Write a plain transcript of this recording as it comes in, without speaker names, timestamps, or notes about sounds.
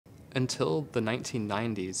Until the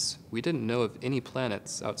 1990s, we didn't know of any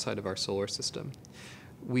planets outside of our solar system.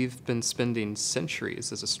 We've been spending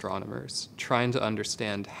centuries as astronomers trying to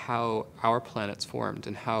understand how our planets formed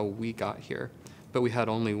and how we got here, but we had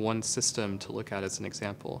only one system to look at as an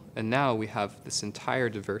example. And now we have this entire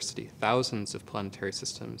diversity, thousands of planetary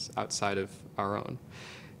systems outside of our own.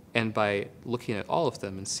 And by looking at all of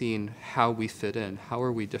them and seeing how we fit in, how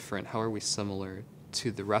are we different, how are we similar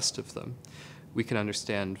to the rest of them, we can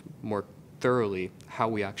understand more thoroughly how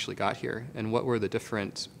we actually got here and what were the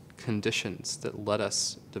different conditions that let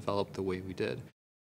us develop the way we did.